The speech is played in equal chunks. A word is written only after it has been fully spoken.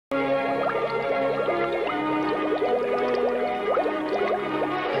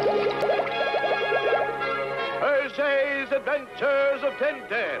adventures of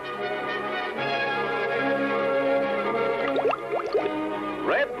Tintin.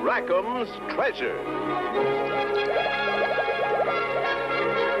 Red Rackham's Treasure.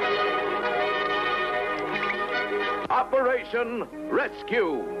 Operation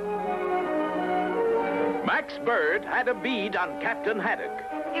Rescue. Max Bird had a bead on Captain Haddock.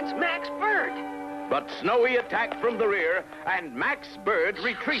 It's Max Bird. But Snowy attacked from the rear, and Max Bird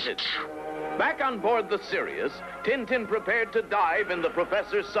retreated. Back on board the Sirius, Tintin prepared to dive in the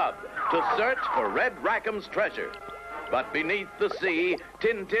Professor's sub to search for Red Rackham's treasure. But beneath the sea,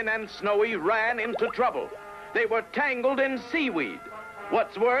 Tintin and Snowy ran into trouble. They were tangled in seaweed.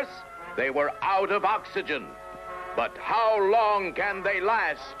 What's worse, they were out of oxygen. But how long can they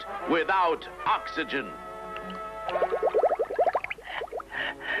last without oxygen?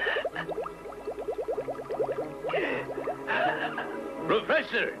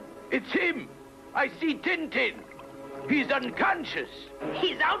 Professor, it's him. I see Tintin. He's unconscious.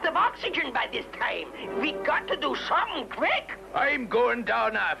 He's out of oxygen by this time. We got to do something quick. I'm going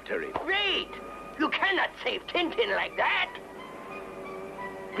down after him. Wait. You cannot save Tintin like that.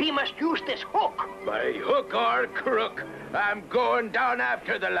 We must use this hook. By hook or crook, I'm going down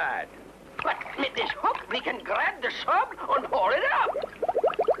after the lad. But with this hook, we can grab the sub and haul it up.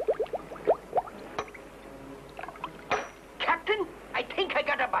 Captain, I think I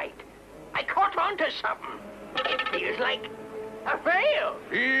got a bite. I caught onto something. It feels like a whale.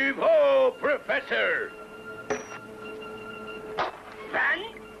 Heave-ho, Professor! 1,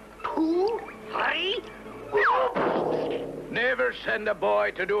 2, 3. Never send a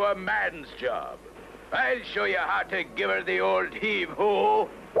boy to do a man's job. I'll show you how to give her the old heave-ho.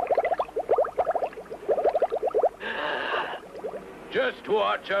 Just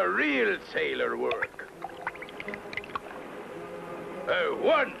watch a real sailor work.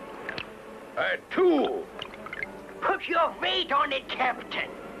 1, 2. Put your weight on it, Captain.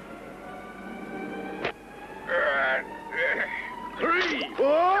 3.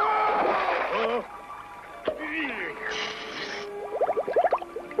 Oh!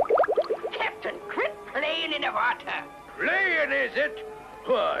 Captain, quit playing in the water. Playing, is it?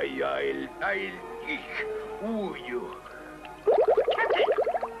 Why, ooh, you. Captain,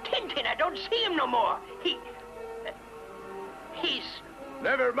 Tintin, I don't see him no more. He's...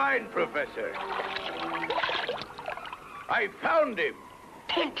 Never mind, Professor. I found him.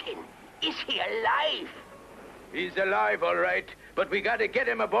 Tintin, is he alive? He's alive, all right, but we gotta get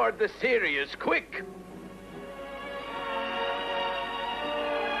him aboard the Sirius, quick.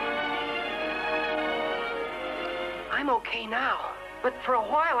 I'm okay now, but for a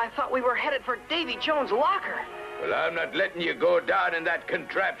while I thought we were headed for Davy Jones' locker. Well, I'm not letting you go down in that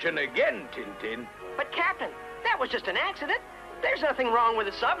contraption again, Tintin. But, Captain, that was just an accident. There's nothing wrong with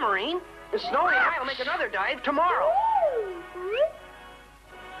the submarine. And Snowy and I will make another dive tomorrow.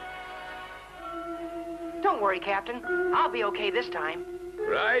 Don't worry, Captain. I'll be okay this time.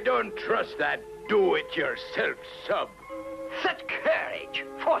 I don't trust that do-it-yourself sub. Such courage.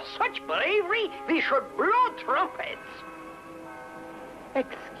 For such bravery, we should blow trumpets.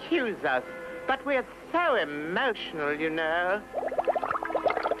 Excuse us, but we're so emotional, you know.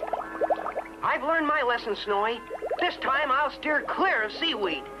 I've learned my lesson, Snowy. This time I'll steer clear of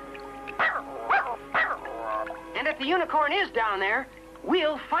seaweed. And if the unicorn is down there,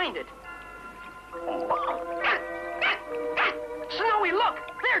 we'll find it. Snowy, look!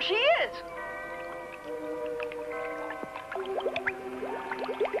 There she is!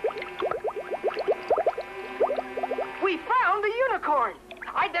 We found the unicorn!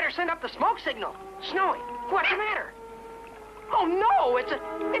 I'd better send up the smoke signal. Snowy, what's the matter? Oh, no! It's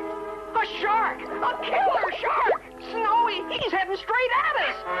a shark! A killer shark! Snowy, he's heading straight at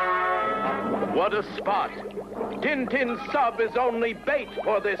us! What a spot. Tintin's sub is only bait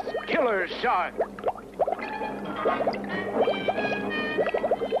for this killer shark.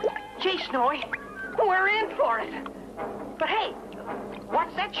 Gee, Snowy, we're in for it. But hey,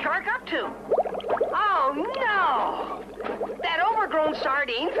 what's that shark up to? Oh, no! That overgrown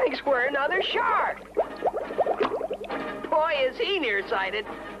sardine thinks we're another shark. Boy, is he nearsighted.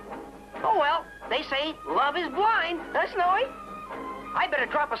 Oh, well, they say love is blind, huh, Snowy? I better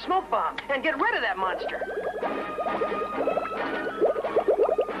drop a smoke bomb and get rid of that monster.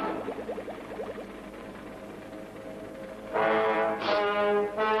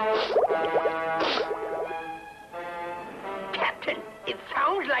 Captain, it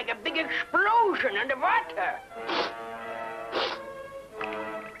sounds like a big explosion underwater.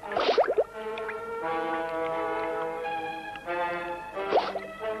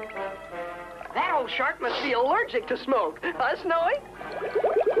 That old shark must be allergic to smoke, huh, Snowy?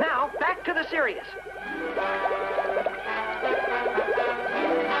 Now, back to the Sirius.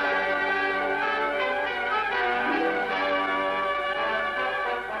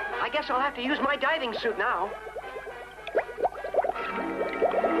 guess I'll have to use my diving suit now.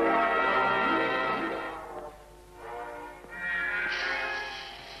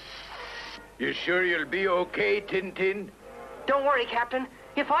 You sure you'll be okay, Tintin? Don't worry, Captain.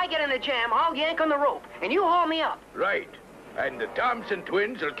 If I get in a jam, I'll yank on the rope, and you haul me up. Right. And the Thompson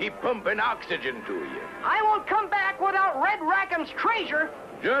twins will keep pumping oxygen to you. I won't come back without Red Rackham's treasure.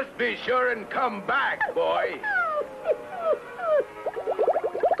 Just be sure and come back, boy.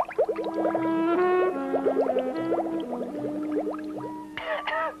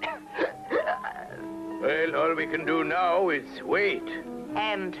 Well, all we can do now is wait.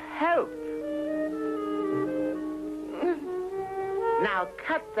 And hope. Now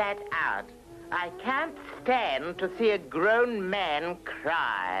cut that out. I can't stand to see a grown man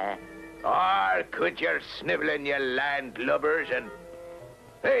cry. Or quit your sniveling, you landlubbers, and...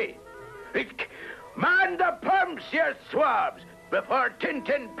 Hey! Man the pumps, you swabs, before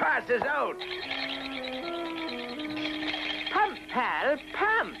Tintin passes out! Pump, pal,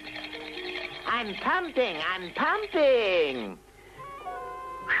 pump. I'm pumping, I'm pumping.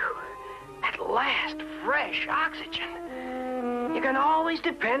 Whew. At last, fresh oxygen. You can always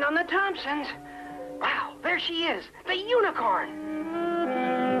depend on the Thompsons. Wow, there she is, the unicorn.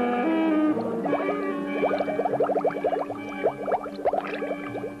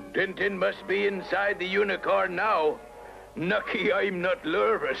 Tintin must be inside the unicorn now. Lucky I'm not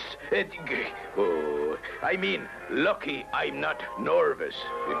nervous. Lucky I'm not nervous.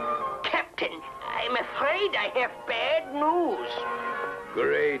 Captain, I'm afraid I have bad news.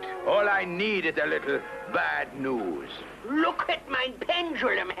 Great. All I need is a little bad news. Look at my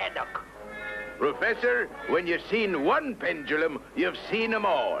pendulum haddock. Professor, when you've seen one pendulum, you've seen them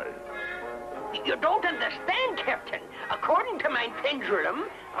all. You don't understand, Captain. According to my pendulum,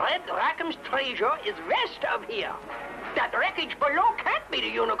 Red Rackham's treasure is west of here. That wreckage below can't be the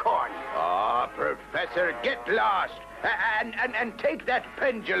unicorn. Ah, Professor, get lost. And take that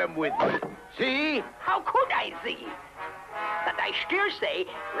pendulum with you. See? How could I see? But I still say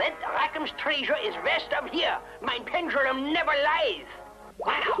Red Rackham's treasure is west of here. My pendulum never lies.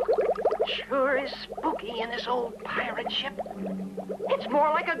 Wow, sure is spooky in this old pirate ship. It's more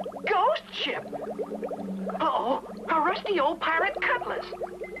like a ghost ship. Uh-oh, a rusty old pirate cutlass.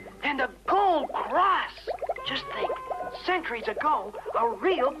 And a gold cross. Just think, centuries ago, a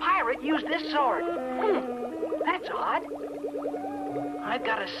real pirate used this sword. That's odd. I've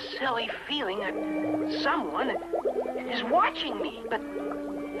got a silly feeling that someone is watching me, but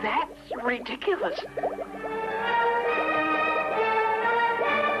that's ridiculous.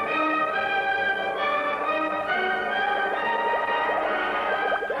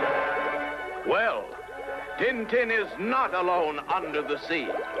 Well, Tintin is not alone under the sea,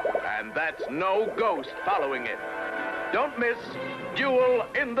 and that's no ghost following it. Don't miss Jewel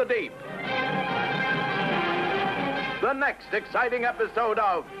in the Deep. The next exciting episode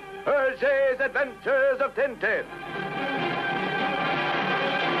of HERGE'S Adventures of Tintin.